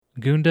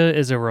Gunda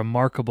is a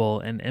remarkable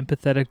and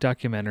empathetic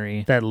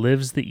documentary that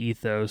lives the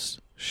ethos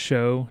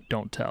show,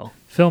 don't tell.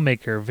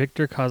 Filmmaker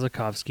Victor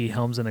Kozakovsky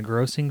helms an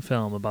engrossing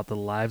film about the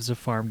lives of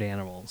farmed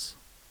animals,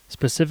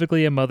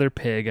 specifically a mother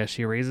pig as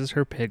she raises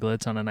her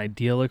piglets on an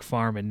idyllic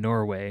farm in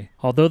Norway.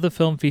 Although the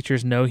film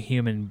features no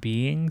human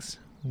beings,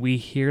 we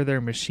hear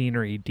their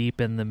machinery deep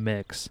in the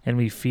mix, and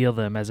we feel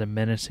them as a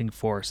menacing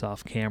force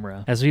off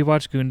camera. As we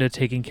watch Gunda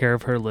taking care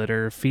of her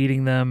litter,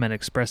 feeding them, and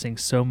expressing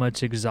so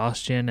much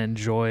exhaustion and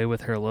joy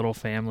with her little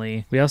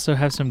family, we also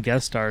have some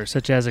guest stars,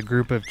 such as a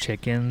group of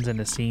chickens in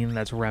a scene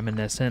that's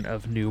reminiscent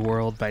of New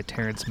World by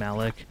Terrence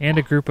Malick, and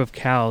a group of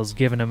cows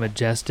given a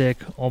majestic,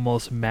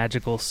 almost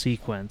magical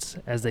sequence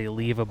as they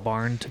leave a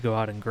barn to go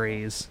out and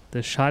graze.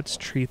 The shots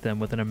treat them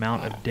with an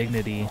amount of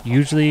dignity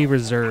usually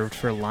reserved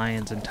for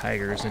lions and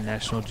tigers in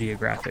National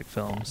Geographic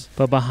films.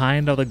 But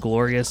behind all the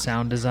glorious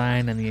sound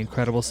design and the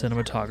incredible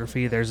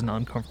cinematography, there's an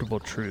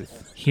uncomfortable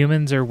truth.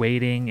 Humans are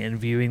waiting and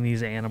viewing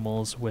these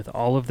animals with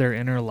all of their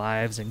inner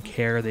lives and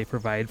care they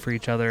provide for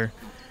each other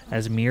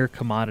as mere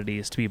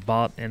commodities to be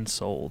bought and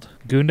sold.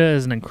 Gunda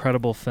is an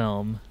incredible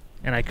film,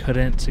 and I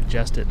couldn't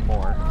suggest it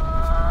more.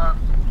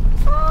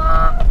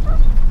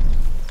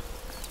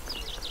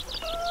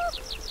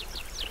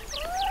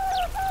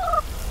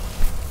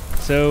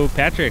 So,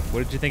 Patrick,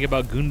 what did you think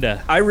about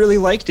Gunda? I really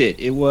liked it.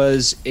 It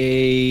was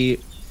a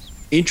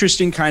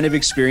interesting kind of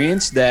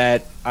experience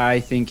that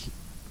I think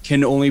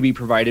can only be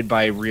provided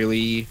by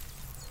really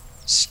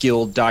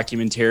skilled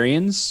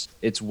documentarians.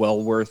 It's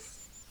well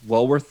worth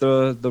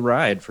the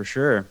ride for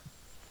sure.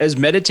 As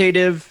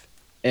meditative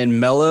and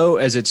mellow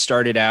as it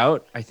started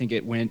out, I think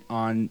it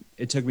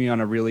took me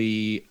on a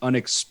really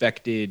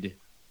unexpected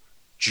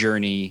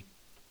journey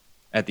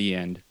at the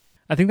end.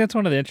 I think that's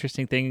one of the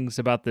interesting things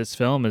about this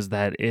film is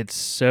that it's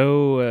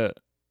so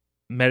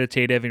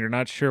meditative and you're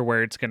not sure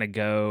where it's going to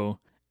go.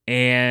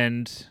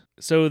 And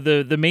so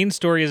the main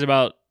story is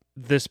about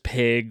this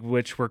pig,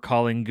 which we're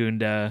calling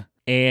Gunda,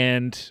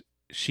 and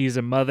she's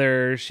a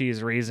mother.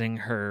 She's raising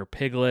her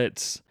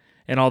piglets.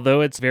 And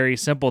although it's very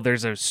simple,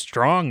 there's a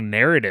strong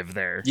narrative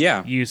there.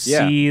 Yeah. You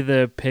see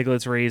the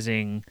piglets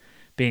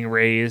being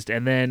raised,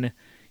 and then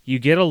you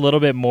get a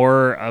little bit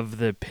more of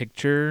the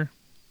picture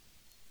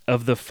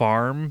of the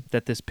farm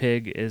that this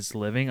pig is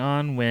living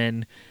on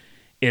when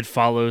it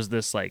follows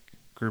this like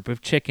group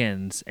of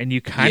chickens, and you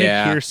kind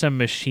of hear some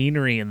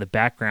machinery in the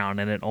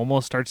background, and it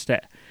almost starts to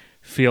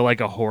feel like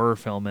a horror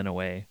film in a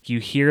way. You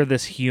hear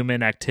this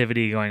human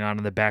activity going on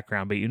in the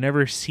background, but you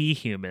never see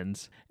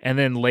humans. And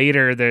then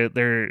later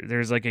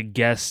there's like a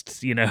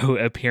guest,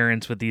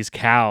 appearance with these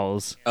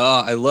cows.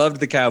 Oh, I loved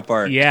the cow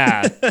part.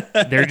 Yeah.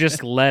 They're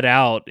just let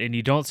out, and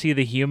you don't see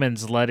the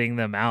humans letting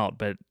them out,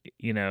 but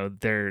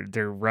they're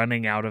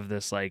running out of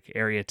this like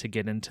area to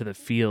get into the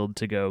field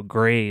to go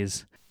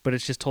graze. But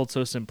it's just told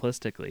so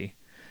simplistically.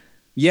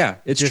 Yeah,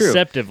 it's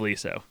deceptively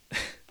so.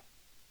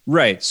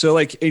 Right. So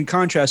like in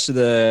contrast to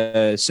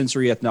the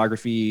sensory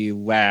ethnography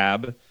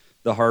lab,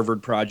 the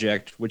Harvard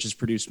project, which has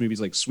produced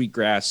movies like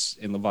Sweetgrass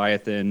and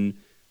Leviathan,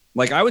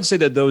 like I would say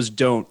that those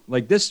don't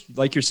like this,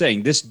 like you're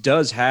saying, this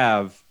does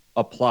have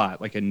a plot,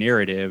 like a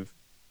narrative.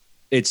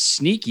 It's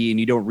sneaky and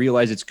you don't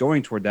realize it's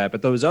going toward that.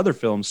 But those other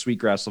films,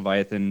 Sweetgrass,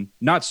 Leviathan,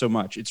 not so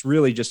much. It's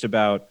really just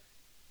about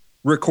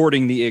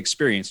recording the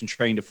experience and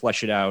trying to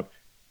flesh it out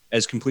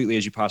as completely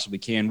as you possibly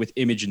can with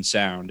image and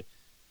sound.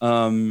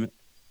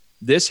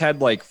 This had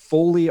like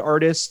Foley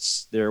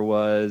artists. There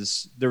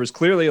was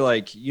clearly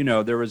like,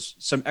 there was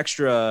some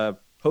extra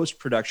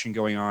post-production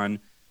going on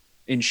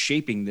in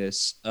shaping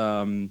this.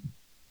 And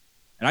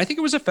I think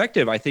it was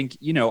effective. I think,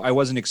 I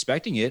wasn't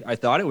expecting it. I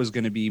thought it was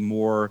going to be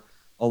more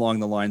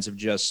along the lines of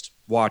just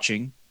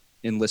watching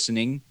and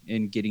listening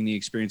and getting the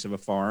experience of a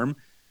farm.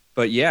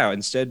 But yeah,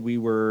 instead we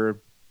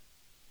were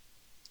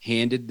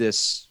handed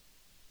this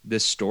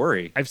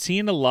story. I've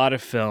seen a lot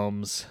of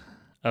films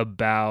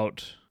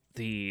about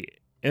the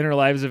inner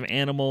lives of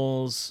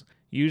animals.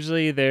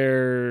 Usually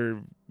they're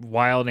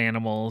wild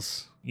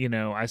animals.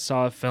 I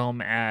saw a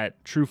film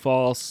at True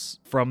False,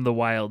 From the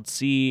Wild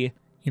Sea,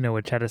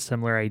 which had a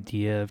similar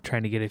idea of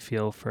trying to get a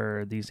feel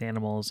for these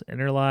animals'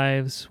 inner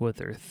lives, what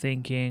they're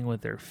thinking,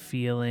 what they're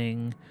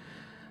feeling,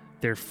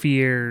 their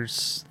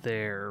fears,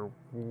 their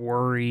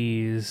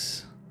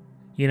worries.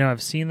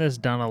 I've seen this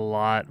done a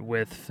lot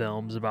with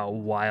films about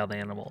wild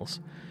animals.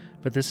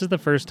 But this is the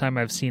first time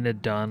I've seen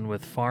it done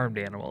with farmed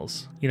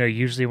animals.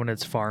 Usually when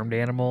it's farmed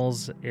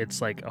animals,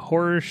 it's like a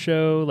horror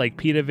show, like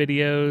PETA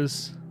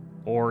videos,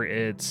 or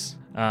it's,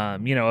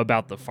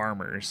 about the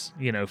farmers,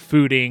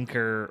 Food Inc.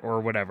 or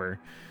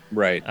whatever.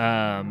 Right.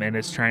 And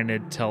it's trying to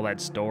tell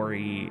that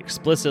story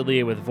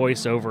explicitly with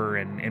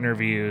voiceover and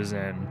interviews.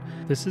 And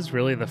this is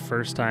really the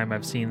first time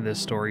I've seen this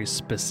story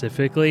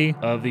specifically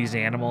of these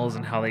animals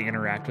and how they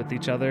interact with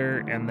each other,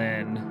 and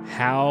then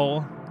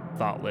how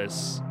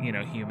thoughtless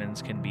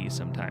humans can be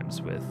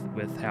sometimes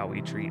with how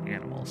we treat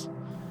animals.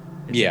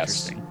 It's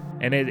interesting,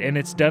 and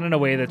it's done in a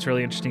way that's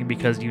really interesting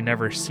because you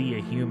never see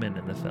a human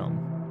in the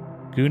film.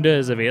 Gunda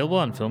is available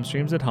on Film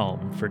Streams at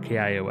Home. For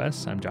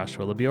KIOS, I'm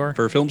Joshua LeBior.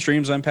 For Film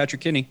Streams, I'm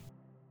Patrick Kinney.